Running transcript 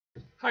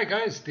Hi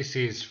guys, this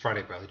is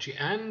FridayBiology,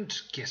 and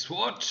guess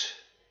what?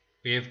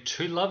 We have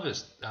two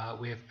lovers.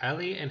 We have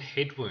Ali and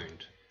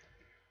Headwound.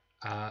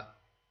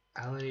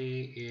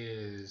 Ali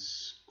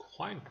is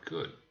quite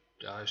good.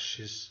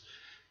 She's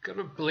got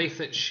a belief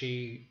that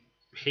he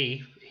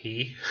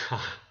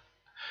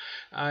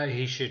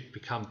should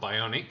become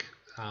bionic.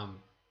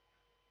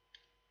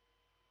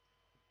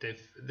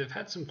 They've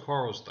had some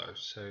quarrels though,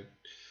 so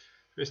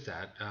there's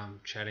that.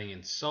 Chatting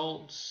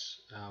insults,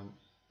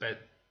 but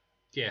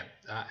yeah,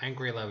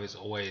 Angry Love is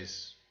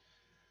always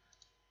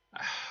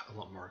a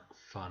lot more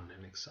fun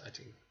and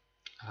exciting.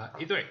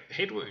 Either way,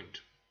 Headwound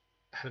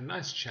had a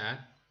nice chat,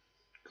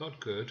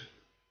 got good.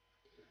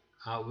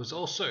 Was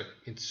also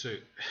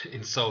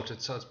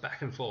insulted, so it's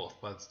back and forth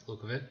by the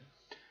look of it.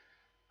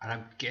 And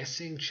I'm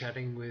guessing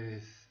chatting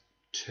with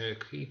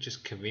Turkey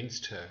just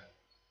convinced her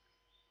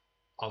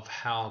of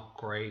how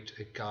great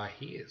a guy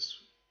he is.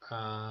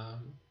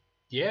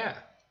 Yeah,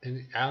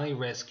 and Ali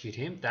rescued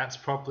him. That's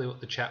probably what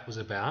the chat was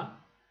about.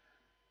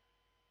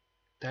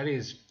 That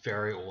is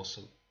very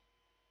awesome.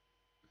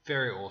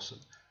 Very awesome.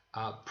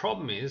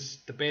 Problem is,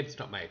 the bed's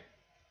not made.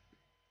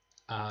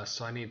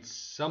 So I need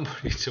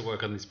somebody to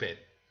work on this bed.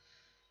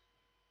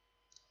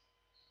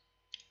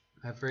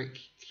 Maverick,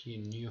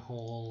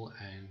 Newhall,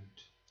 and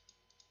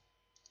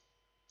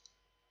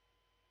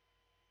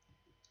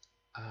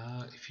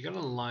if you're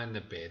gonna line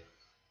the bed,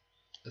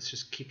 let's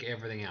just kick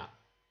everything out.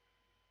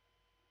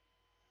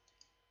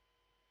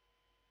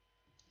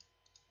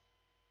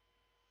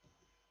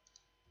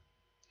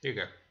 Here you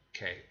go.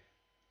 Okay.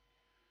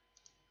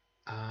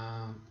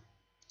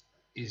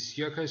 Is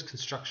Yoko's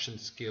construction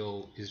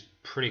skill is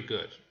pretty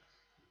good.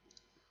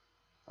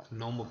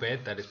 Normal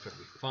bed, that is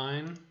perfectly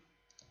fine.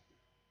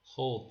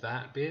 Hold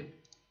that bit.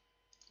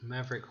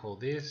 Maverick,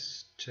 hold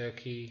this.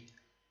 Turkey,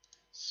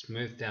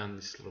 smooth down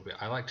this little bit.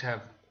 I like to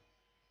have,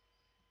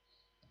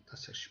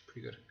 that's actually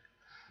pretty good.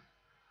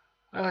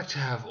 I like to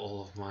have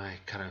all of my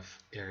kind of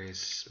areas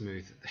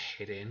smooth at the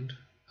head end.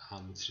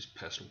 It's just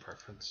personal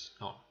preference,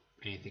 not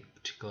anything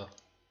particular.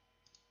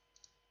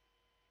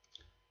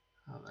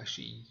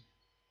 Actually,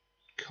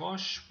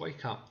 Kosh,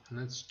 wake up and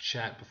let's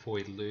chat before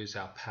we lose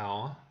our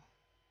power.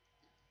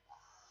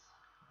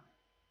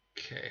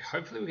 Okay,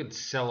 hopefully we can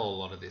sell a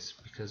lot of this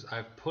because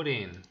I've put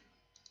in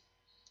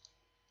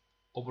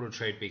orbital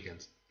trade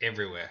beacons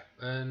everywhere.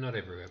 Not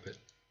everywhere, but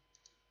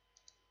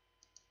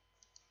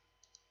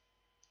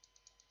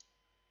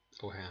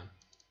oh, hang on.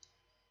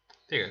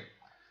 There you go.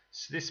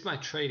 So this is my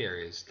trade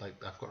areas.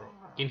 Like I've got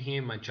in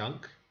here my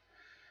junk,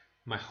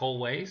 my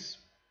hallways.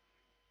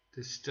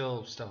 There's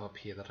still stuff up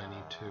here that I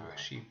need to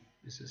actually.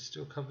 Is it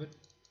still covered?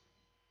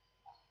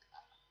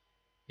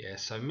 Yeah,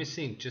 so I'm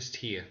missing just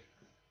here.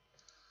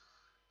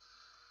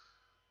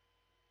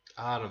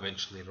 And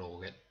eventually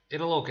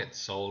it'll all get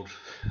sold.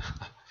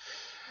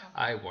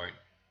 I won't.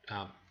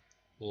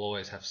 We'll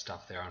always have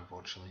stuff there,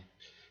 unfortunately.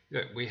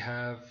 We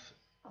have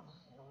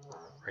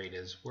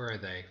raiders. Where are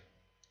they?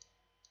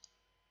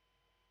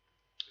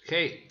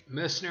 Okay,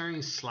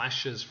 mercenary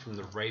slashers from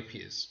the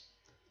Rapiers.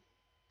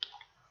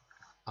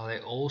 Are they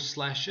all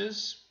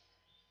slashers?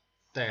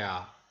 They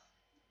are.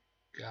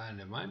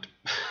 Never mind.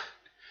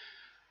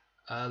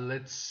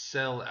 Let's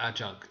sell our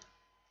junk.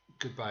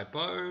 Goodbye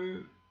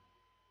bow.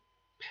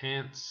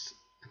 Pants.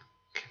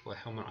 Kevlar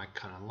helmet I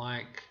kind of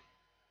like.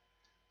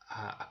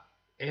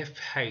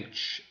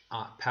 FH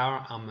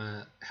power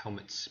armor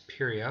helmet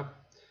superior.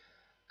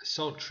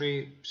 Assault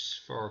troops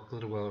for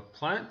Glitter World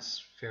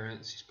planets.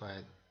 Variants used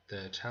by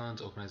the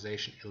Talons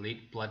organization.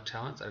 Elite blood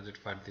talents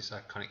identified with this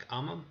iconic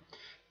armor.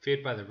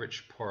 Feared by the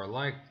rich poor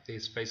alike,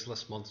 these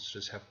faceless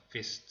monsters have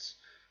fist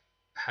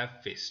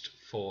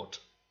fought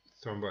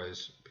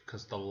Thrombos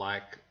because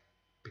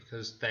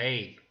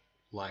they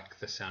like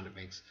the sound it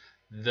makes.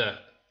 The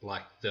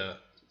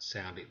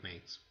sound it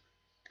makes.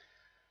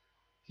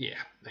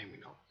 Yeah, maybe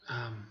not.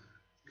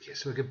 Okay,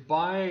 so we could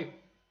buy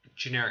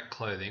generic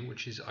clothing,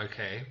 which is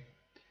okay.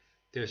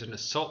 There's an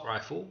assault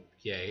rifle.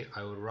 Yay,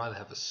 I would rather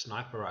have a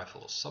sniper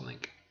rifle or something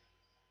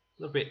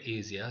a little bit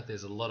easier.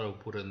 There's a lot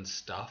of wooden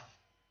stuff.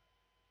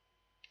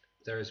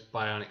 There is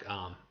bionic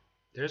arm.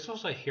 There is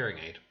also a hearing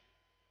aid.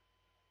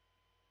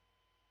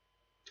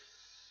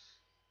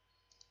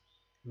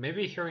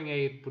 Maybe a hearing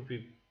aid would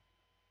be...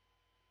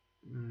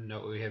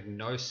 No, we have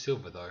no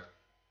silver though.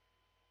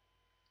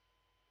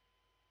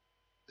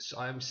 So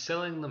I'm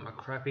selling them a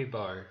crappy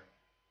bow.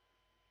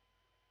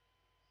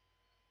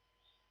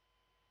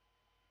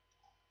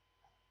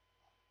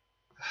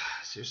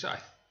 Seriously, I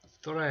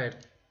thought I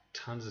had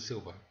tons of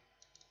silver.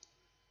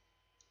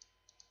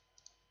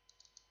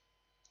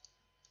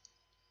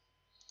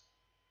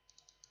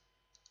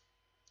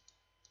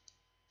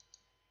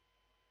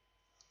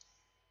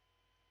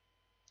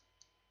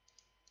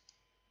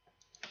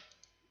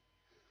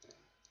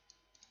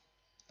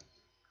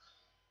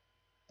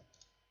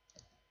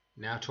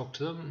 Now talk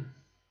to them.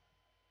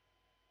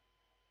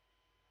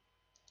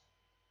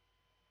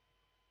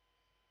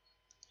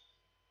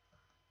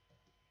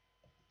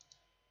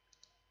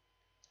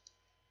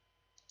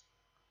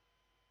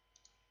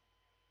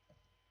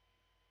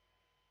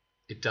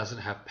 It it doesn't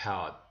have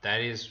power. That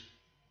is...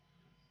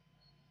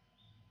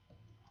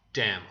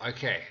 Damn,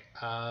 okay.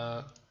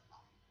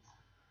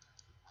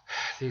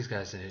 These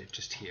guys are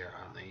just here,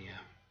 aren't they? Yeah.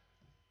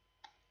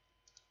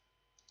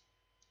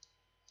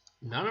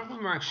 None of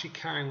them are actually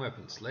carrying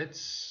weapons.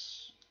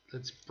 Let's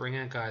bring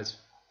our guys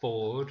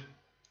forward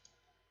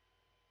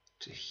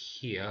to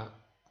here.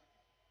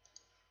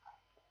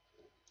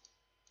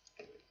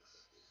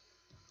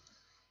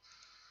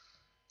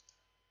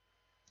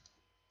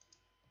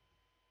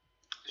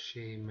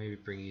 Actually, maybe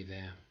bring you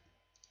there.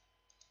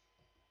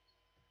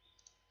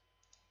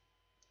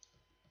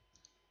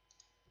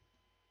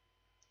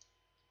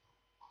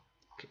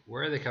 Okay,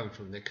 where are they coming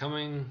from? They're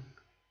coming...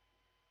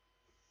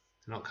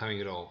 They're not coming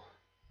at all.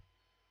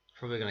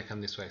 Probably going to come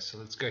this way, so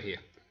let's go here.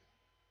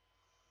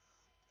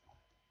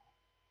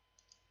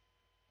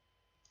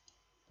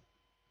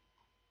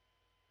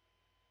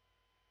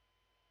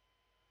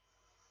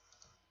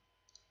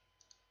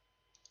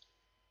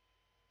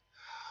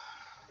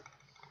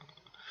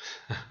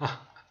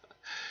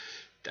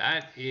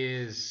 That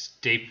is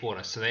deep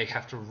water, so they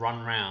have to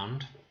run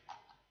round.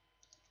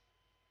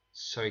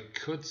 So he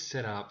could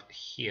set up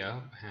here.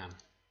 Hang on.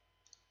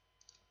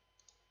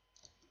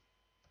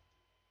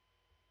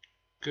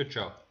 Good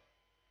job.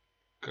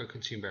 Go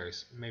consume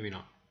berries. Maybe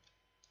not.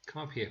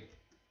 Come up here.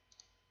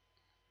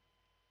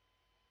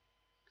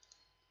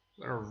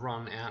 Gotta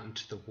run out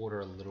into the water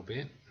a little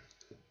bit.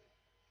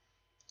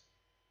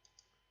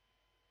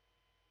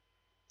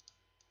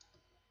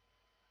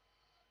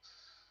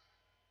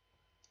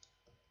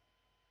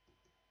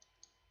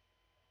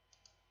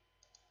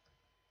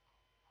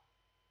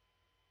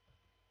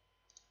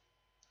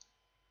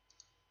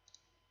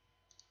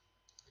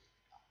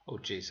 Oh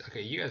geez,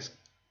 okay, you guys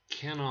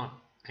cannot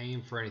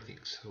aim for anything,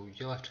 so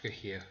you'll have to go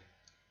here.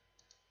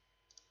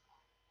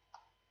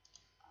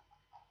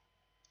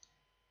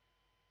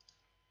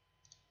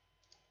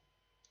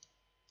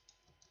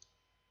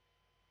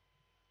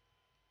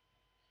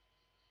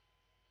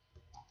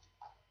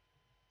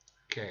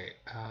 Okay,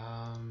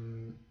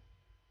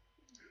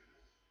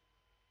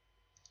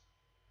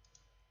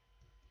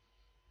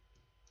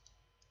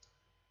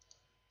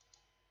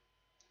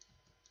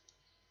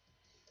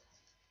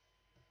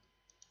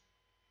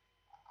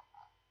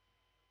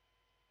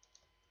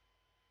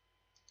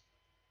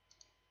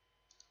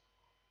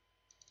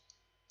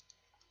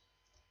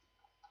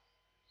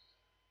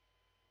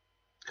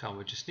 come on,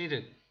 we just need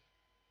a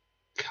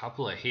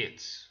couple of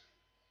hits.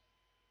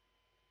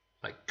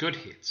 Like, good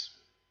hits.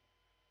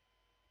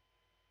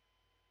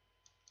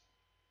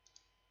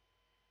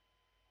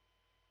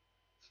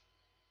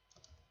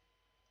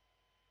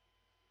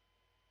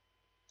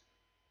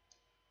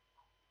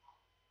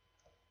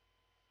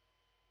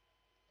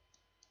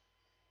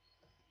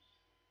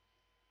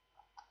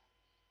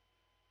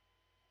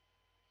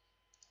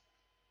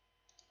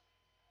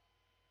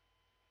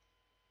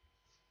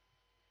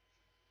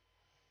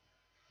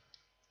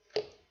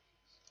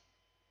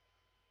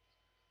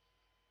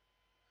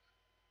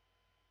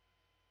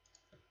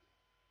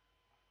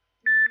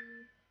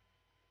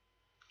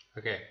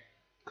 Okay.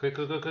 Quick,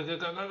 go, go, go, go,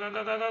 go, go, go,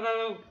 go,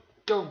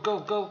 go, go, go,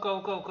 go, go,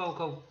 go, go, go,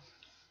 go.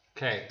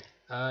 Okay,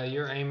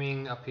 you're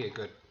aiming up here,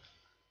 good.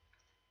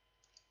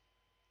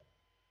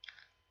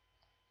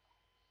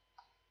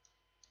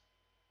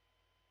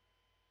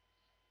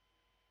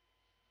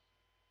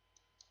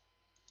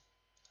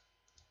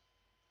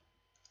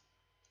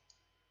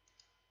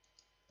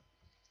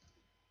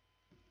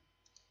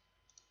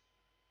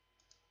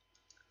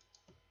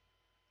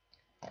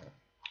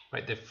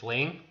 Wait, they're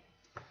fleeing?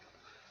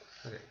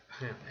 Okay,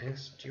 hang on,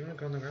 Angus, do you want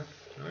to go on the ground?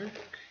 No? Okay,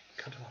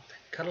 cut it up then.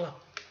 Cut it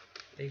up.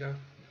 There you go.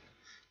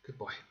 Good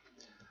boy.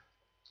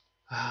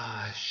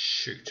 Ah,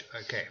 shoot.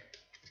 Okay.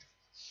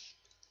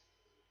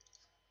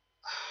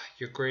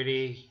 You're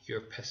greedy,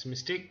 you're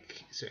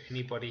pessimistic. Is there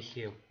anybody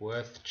here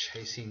worth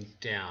chasing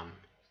down?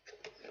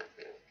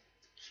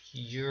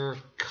 You're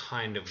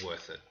kind of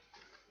worth it.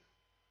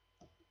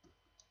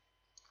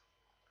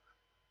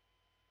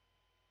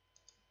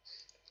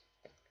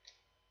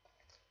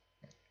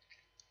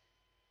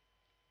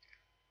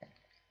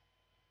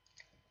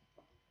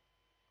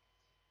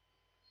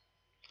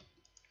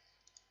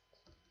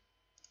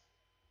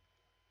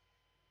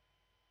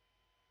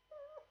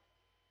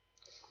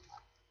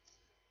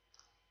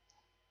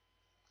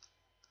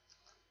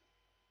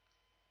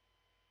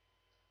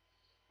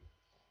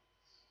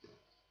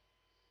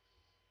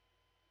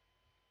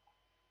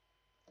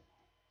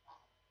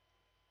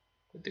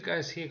 Where'd the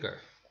guys here go?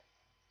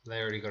 They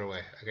already got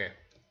away. Okay.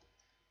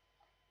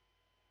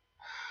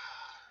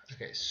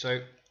 Okay, so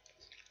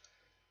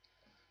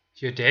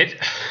you're dead.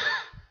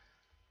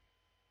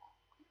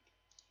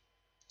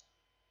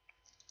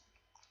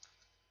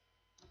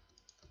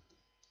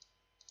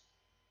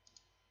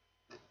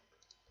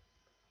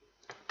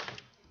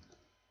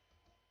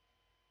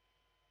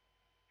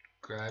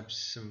 Grab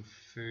some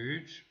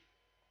food.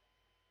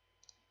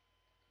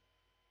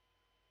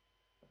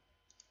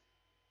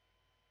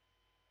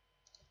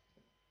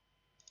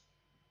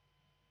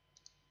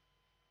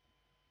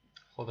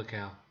 Hold the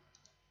cow.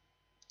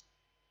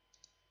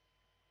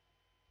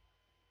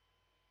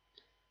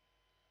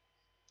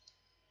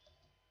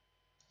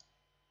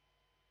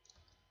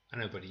 I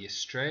know, buddy, you're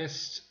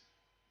stressed,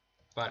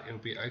 but it'll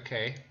be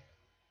okay.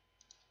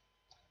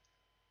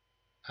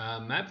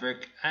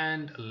 Maverick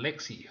and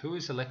Alexi. Who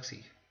is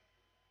Alexi?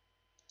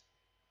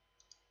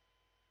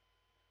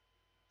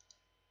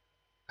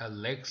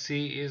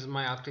 Alexi is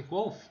my Arctic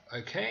wolf.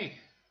 Okay.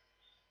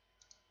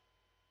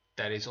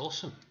 That is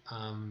awesome.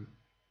 I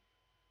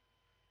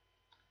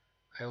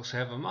also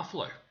have a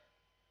muffalo.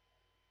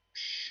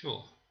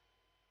 Sure.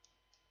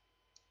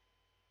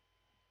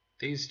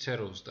 These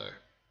turtles, though,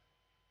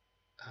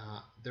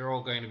 they're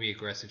all going to be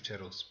aggressive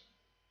turtles.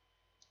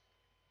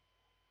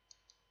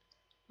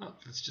 Oh,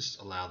 let's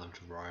just allow them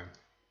to roam.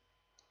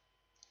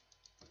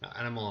 No,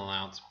 animal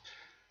allowance.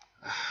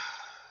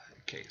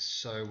 Okay,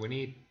 so we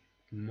need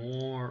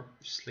more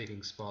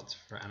sleeping spots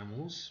for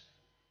animals.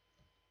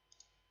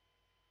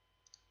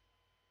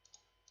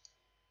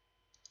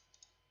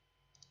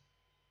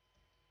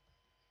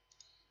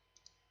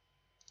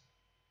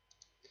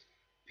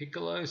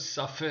 Piccolo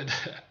suffered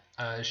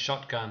a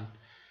shotgun.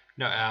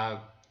 No,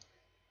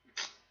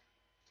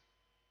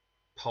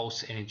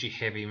 pulse energy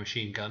heavy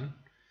machine gun.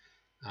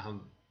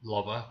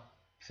 Lobber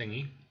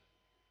thingy.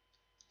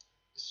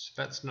 So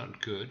that's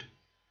not good.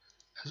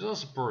 As well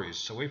as a bruise.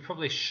 So we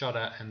probably shot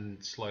her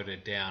and slowed her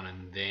down,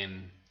 and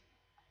then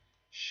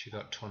she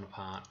got torn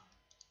apart.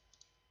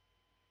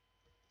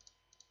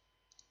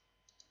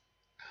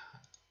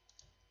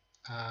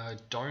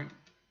 Don't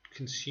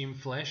consume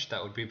flesh.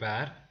 That would be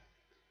bad.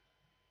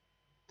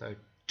 Though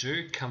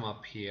do come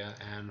up here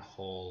and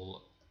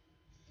haul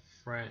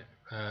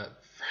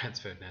Franz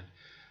Ferdinand.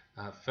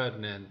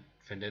 Ferdinand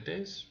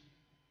Fernandez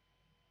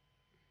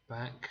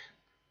back.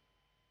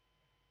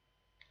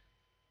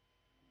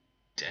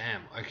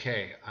 Damn,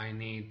 okay, I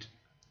need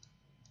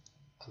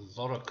a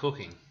lot of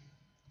cooking.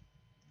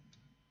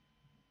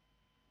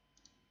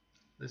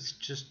 Let's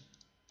just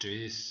do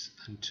this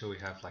until we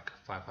have like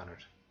 500.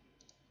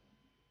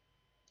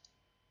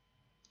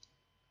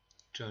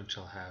 Do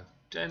until I have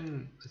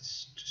 10.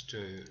 Let's just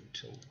do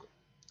until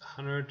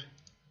 100.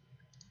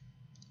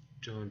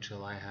 Do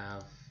until I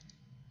have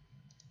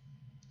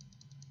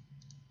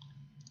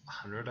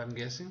 100, I'm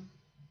guessing.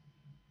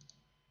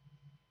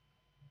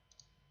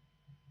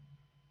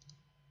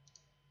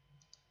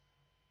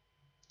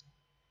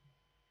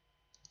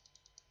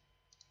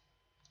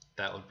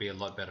 That would be a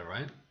lot better,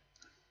 right?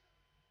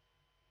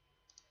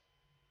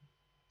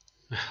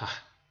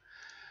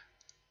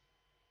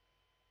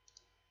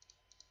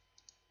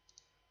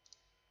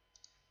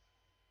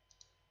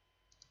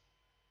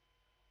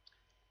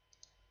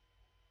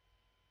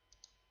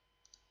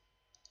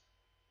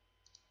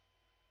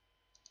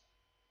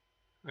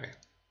 Okay.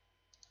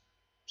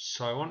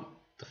 So I want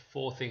the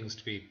 4 things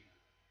to be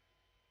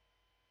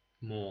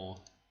more.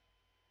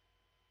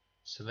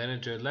 So then I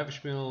do a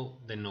lavish mill,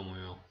 then normal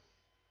mill.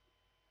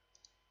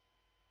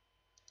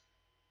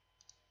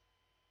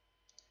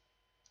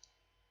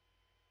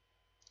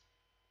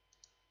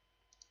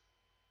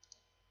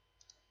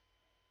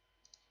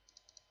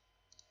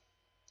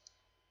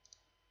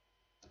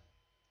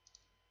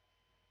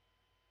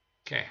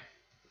 Okay.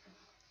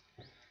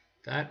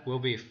 That will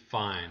be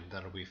fine.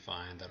 That'll be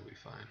fine. That'll be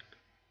fine.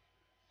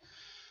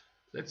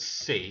 Let's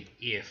see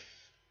if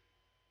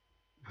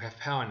we have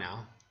power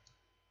now.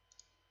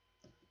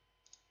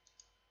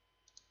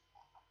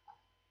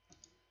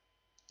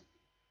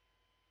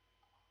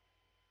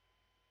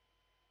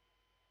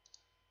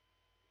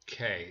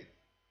 Okay.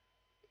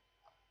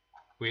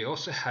 We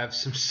also have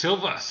some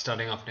silver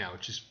starting off now,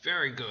 which is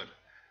very good.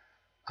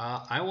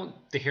 I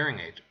want the hearing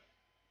aid.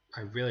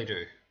 I really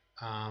do.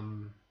 I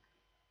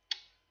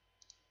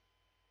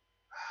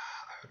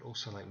would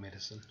also like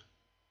medicine.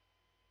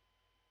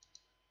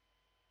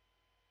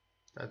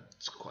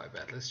 That's quite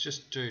bad. Let's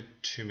just do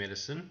 2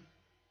 medicine.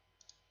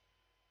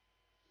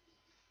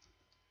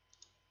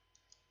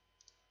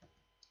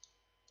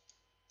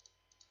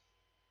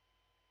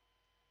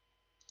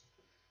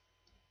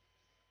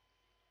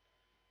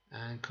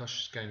 And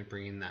Kosh is going to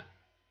bring in that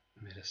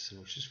medicine,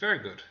 which is very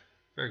good.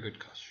 Very good,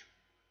 Kosh.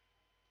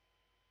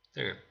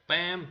 There you go.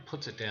 Bam!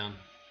 Puts it down.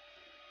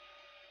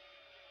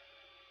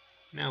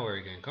 Now where are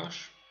you going,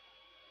 Kosh?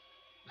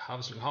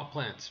 Harvesting hot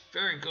plants.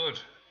 Very good.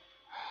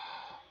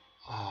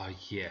 Oh,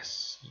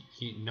 yes.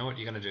 You know what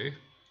you're going to do?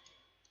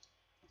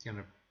 You're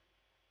going to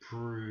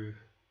brew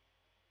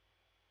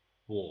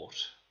wort.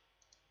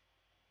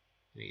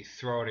 And you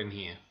throw it in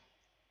here.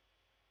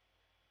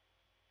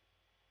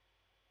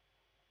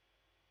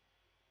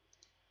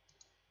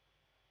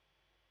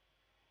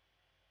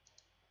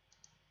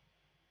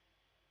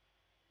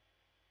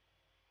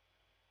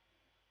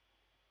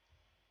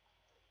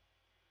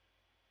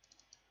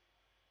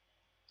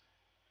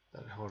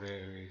 That whole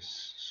area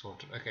is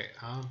sorted. Okay,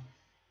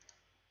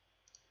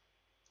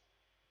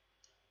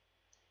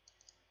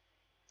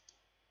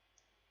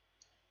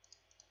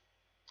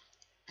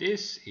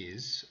 this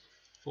is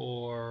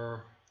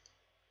for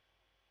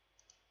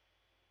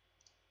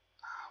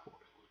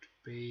what would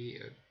be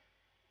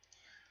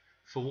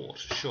for what?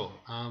 Sure.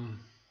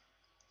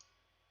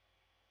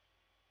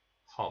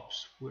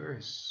 Hops. Where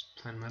is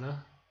plant matter?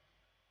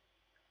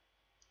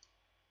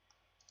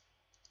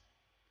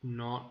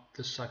 not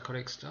the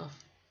psychotic stuff.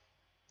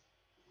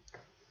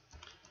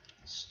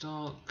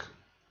 Stock,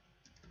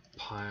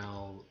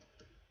 pile,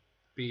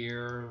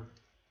 beer,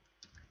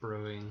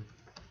 brewing,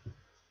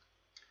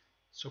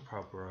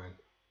 stockpile brewing,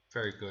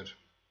 very good.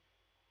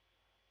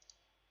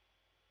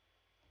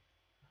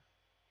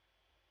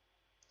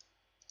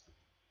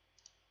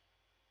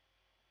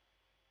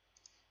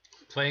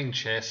 Playing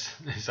chess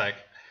is like,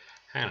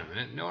 hang on a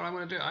minute, know what I'm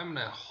going to do? I'm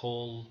going to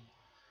haul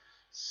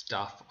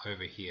stuff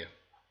over here.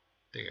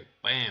 There you go,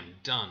 bam,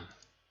 done.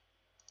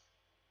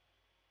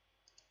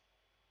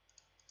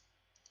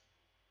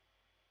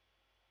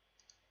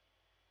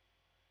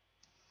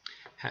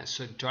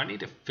 So do I need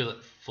to fill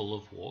it full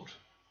of water?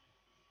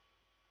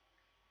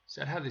 Is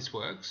that how this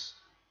works?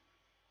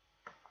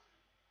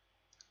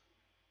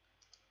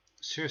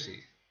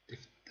 Seriously,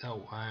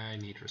 oh, I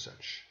need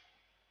research.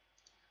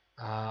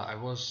 I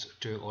was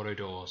doing auto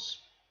doors,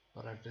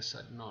 but I've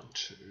decided not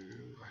to.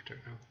 I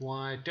don't know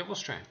why. Devil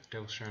Strand.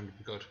 Devil Strand would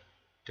be good.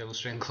 Devil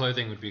Strand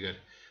clothing would be good.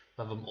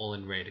 Love them all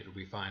in red. It'll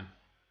be fine.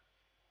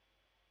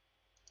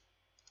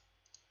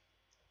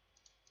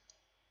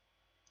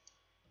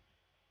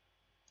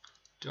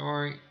 Don't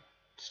worry.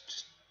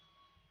 It's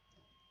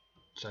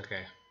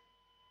okay.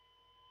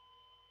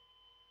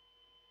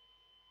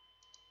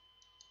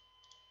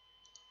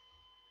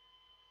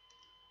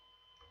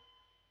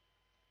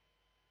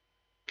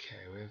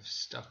 Okay, we have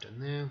stuff in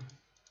there.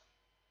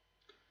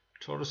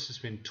 Tortoise has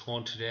been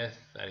torn to death.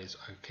 That is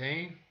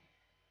okay.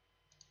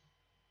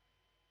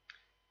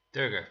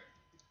 There we go.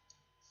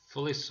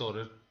 Fully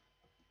sorted.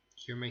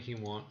 You're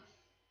making one.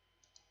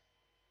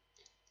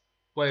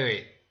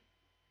 Wait.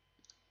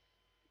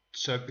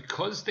 So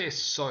because they're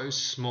so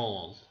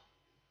small,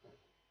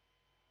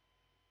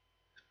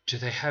 do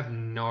they have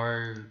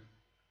no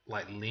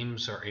like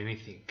limbs or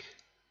anything?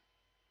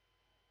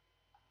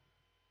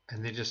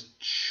 And they're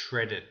just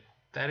shredded.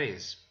 That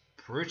is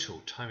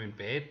brutal. Time in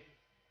bed.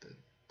 The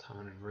time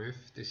on the roof.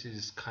 This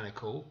is kind of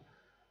cool.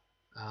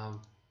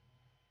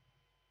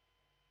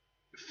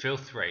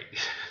 Filth rate.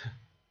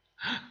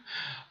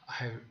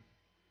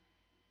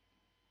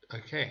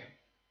 Okay.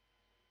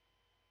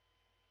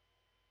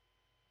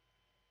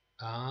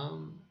 I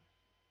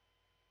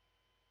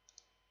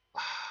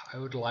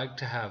would like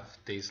to have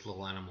these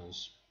little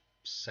animals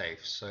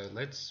safe, so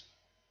let's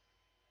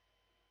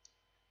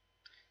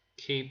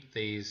keep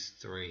these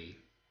three.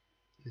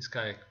 This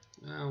guy,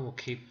 we'll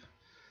keep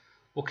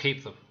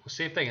them. We'll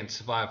see if they can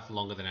survive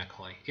longer than our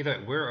colony. Either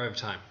way, we're over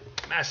time,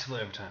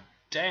 massively over time.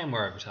 Damn,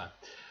 we're over time.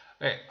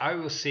 Okay, I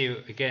will see you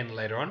again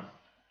later on.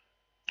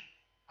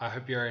 I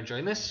hope you're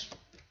enjoying this.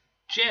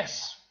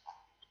 Jess,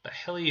 what the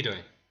hell are you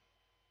doing?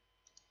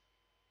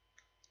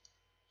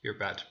 You're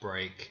about to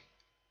break.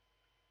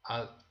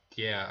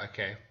 Yeah,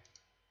 okay.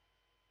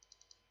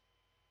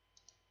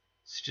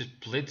 So just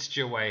blitzed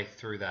your way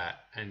through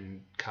that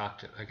and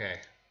carked it.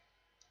 Okay.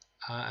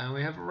 And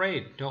we have a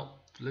raid. No,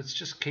 let's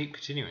just keep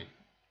continuing.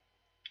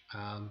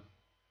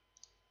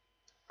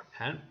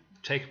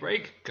 Take a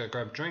break. Go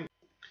grab a drink.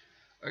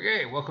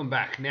 Okay, welcome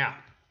back. Now,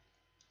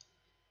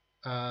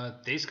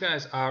 these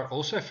guys are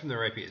also from the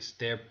Rapiers.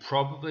 They're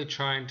probably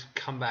trying to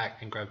come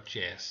back and grab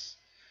Jess.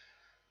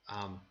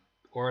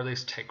 Or at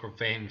least take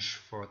revenge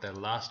for their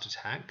last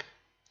attack.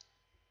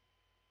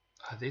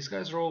 These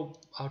guys are all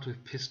out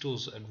with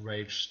pistols and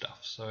rage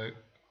stuff, so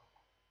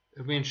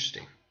it'll be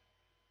interesting.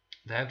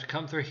 They have to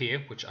come through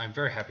here, which I'm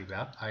very happy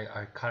about.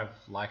 I kind of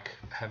like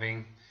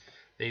having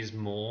these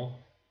more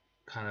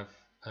kind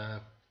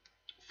of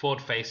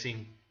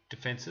forward-facing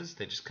defenses.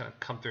 They just kind of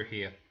come through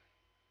here.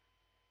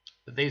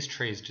 But these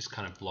trees just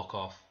kind of block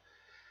off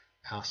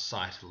our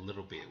sight a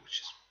little bit,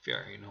 which is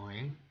very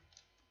annoying.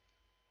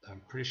 I'm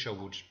pretty sure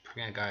we'll just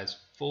bring our guys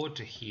forward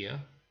to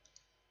here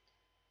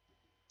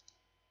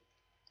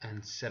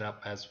and set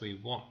up as we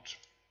want.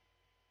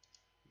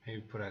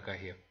 Maybe put our guy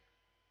here.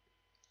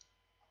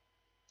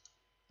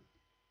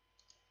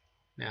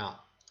 Now,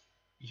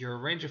 your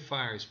range of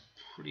fire is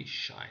pretty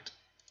shite,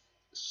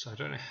 so I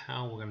don't know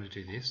how we're going to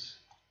do this.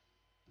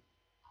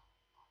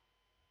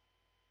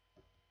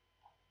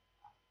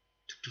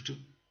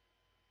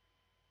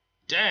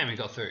 Damn, he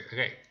got through.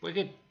 Okay, we're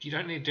good. You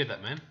don't need to do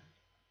that, man.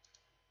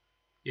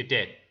 You're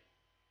dead.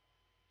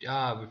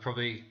 We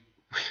probably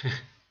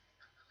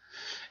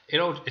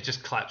it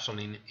just collapsed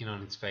in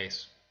on its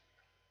face.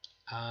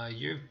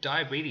 You have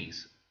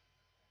diabetes.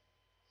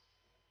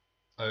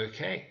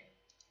 Okay.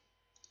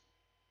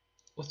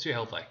 What's your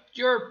health like?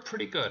 You're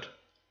pretty good.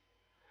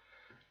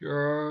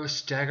 You're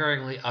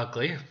staggeringly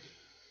ugly.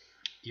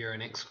 You're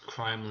an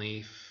ex-crime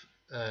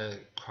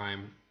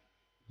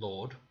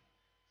lord,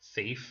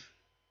 thief.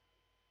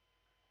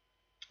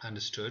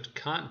 Understood.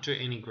 Can't do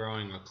any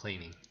growing or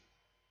cleaning.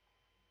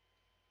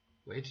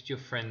 Where did your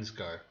friends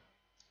go?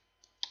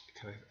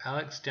 Okay, we have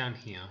Alex down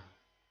here.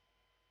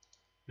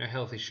 No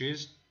health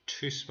issues.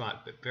 Too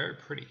smart, but very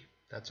pretty.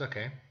 That's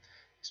okay.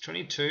 He's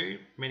 22,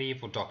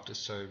 medieval doctor,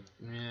 so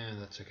yeah,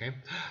 that's okay.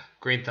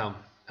 Green Thumb.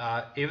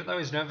 Even though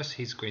he's nervous,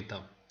 he's Green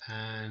Thumb.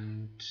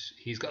 And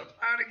he's got a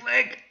bionic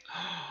leg.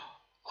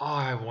 Oh,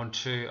 I want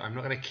to. I'm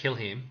not going to kill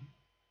him.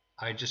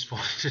 I just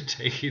wanted to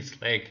take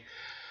his leg.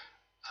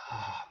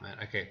 Oh man,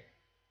 okay.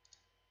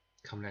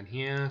 Come down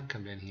here,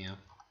 come down here.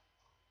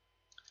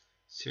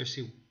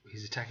 Seriously,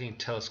 he's attacking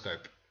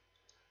telescope.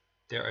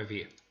 They're over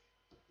here.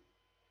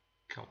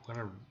 Come,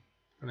 I'm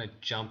gonna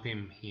jump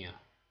him here.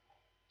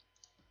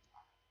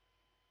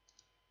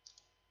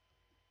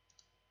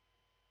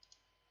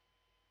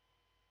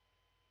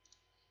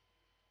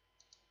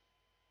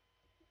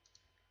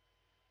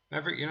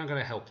 Maverick, you're not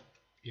gonna help.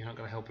 You're not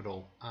gonna help at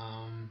all.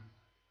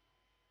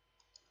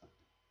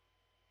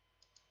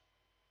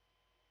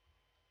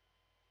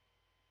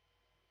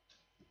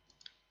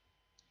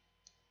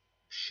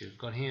 Should have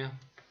gone here.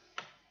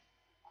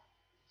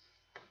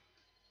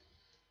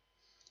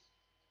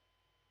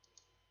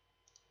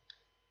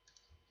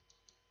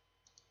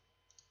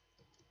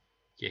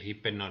 Yeah, he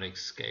better not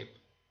escape.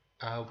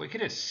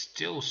 Wicked is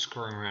still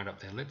screwing around up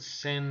there. Let's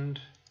send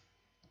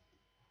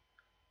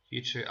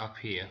you two up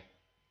here.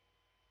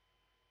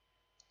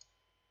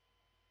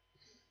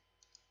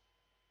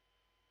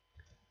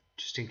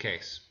 Just in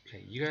case.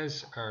 Okay, you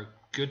guys are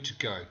good to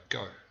go.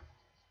 Go.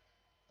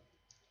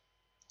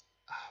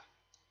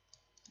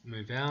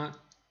 Move out.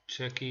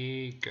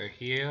 Turkey, go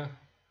here.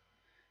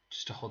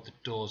 Just to hold the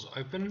doors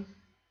open.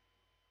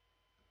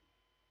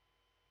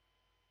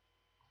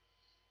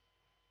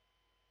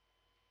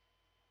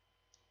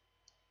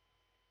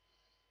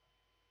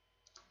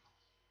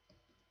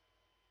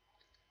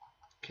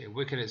 Okay,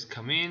 Wicked has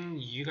come in.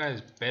 You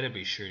guys better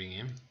be shooting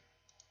him.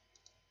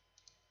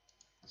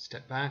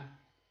 Step back.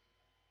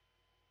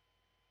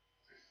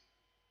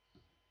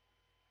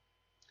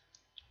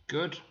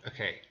 Good.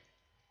 Okay.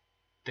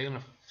 They're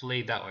going to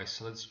flee that way,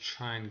 so let's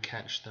try and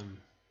catch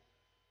them.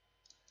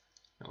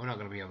 No, we're not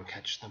going to be able to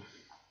catch them.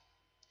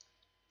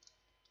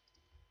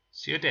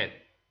 So you're dead.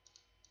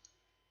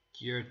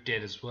 You're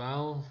dead as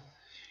well.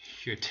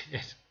 You're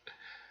dead.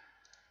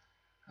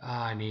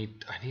 I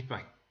need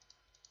my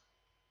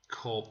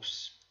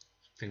corpse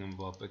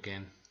thingamabob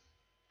again.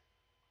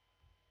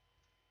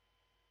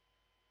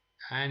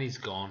 And he's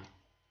gone.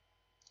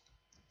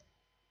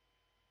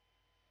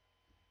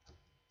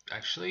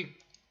 Actually,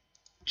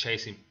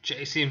 chase him.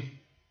 Chase him.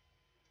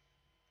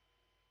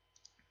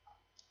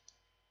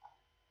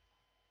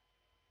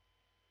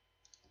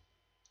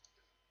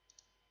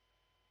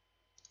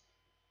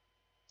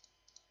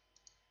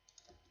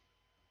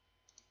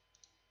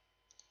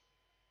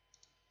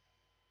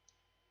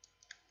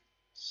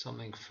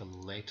 Something for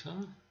later.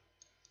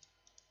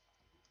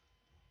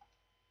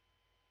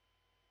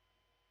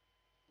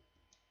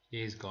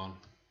 He's gone.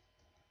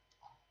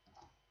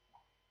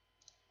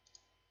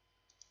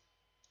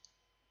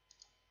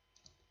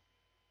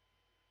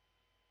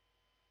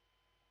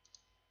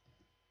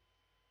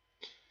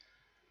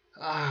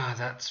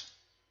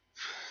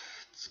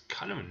 It's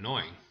kind of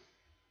annoying.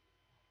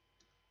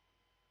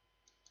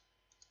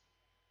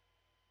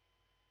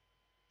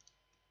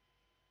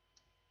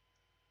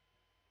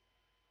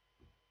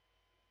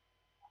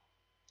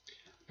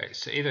 Okay,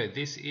 so either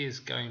this is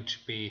going to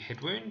be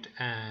head wound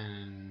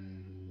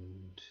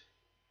and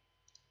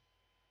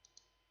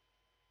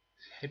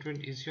head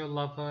wound is your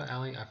lover,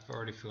 Ali? I've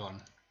already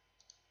forgotten.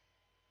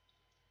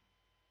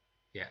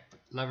 Yeah,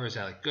 lover is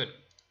Ali. Good.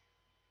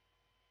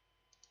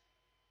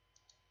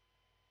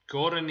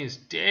 Gordon is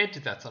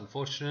dead. That's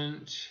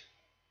unfortunate.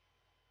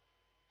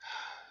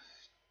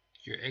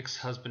 Your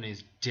ex-husband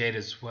is dead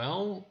as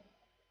well.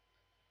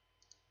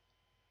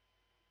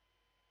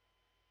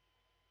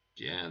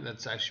 Yeah,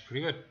 that's actually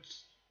pretty good.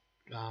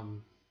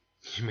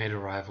 You made a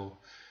rival.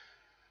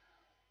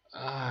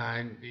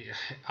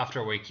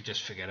 After a week, you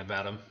just forget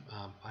about him.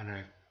 I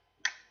know.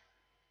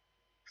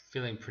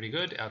 Feeling pretty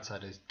good.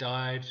 Outsider's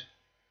died.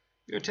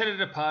 You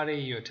attended a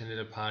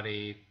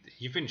party.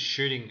 You've been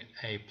shooting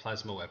a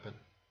plasma weapon.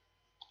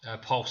 A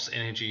pulse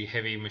energy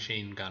heavy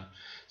machine gun.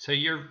 So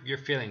you're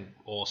feeling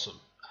awesome.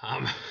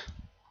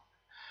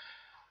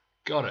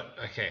 Got it.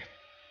 Okay.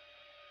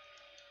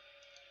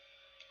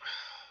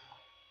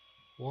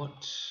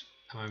 What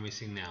am I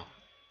missing now?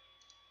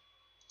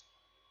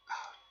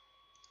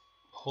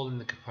 Holding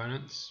the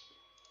components.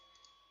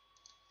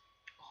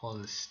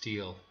 Holding the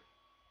steel.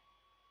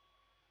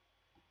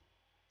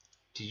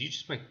 Did you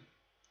just make...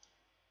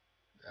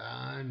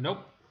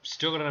 nope.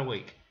 Still got another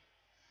week.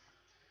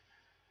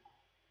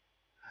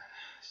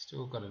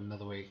 Still got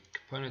another week.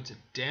 Components are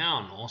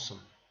down. Awesome.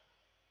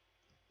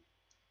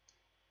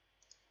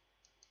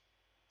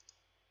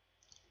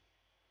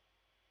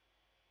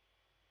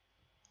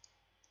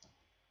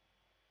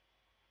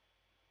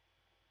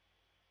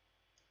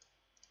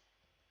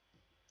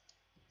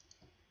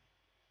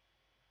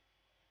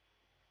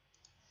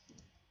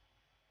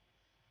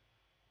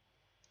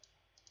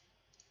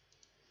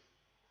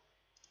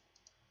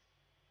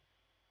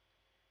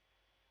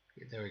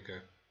 Yeah, there we go.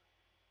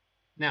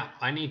 Now,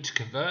 I need to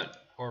convert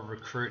or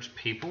recruit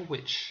people,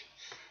 which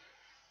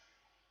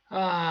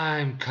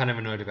I'm kind of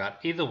annoyed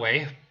about. Either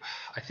way,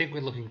 I think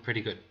we're looking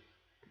pretty good.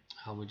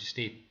 We just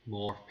need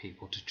more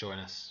people to join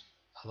us.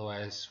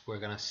 Otherwise, we're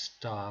going to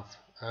starve.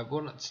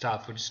 Well, not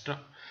starve, we're just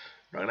not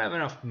going to have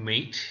enough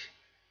meat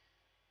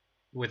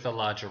with the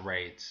larger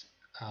raids.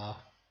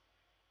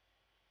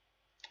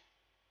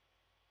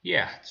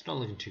 Yeah, it's not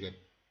looking too good.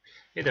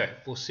 Either way,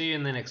 we'll see you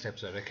in the next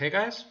episode, okay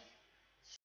guys?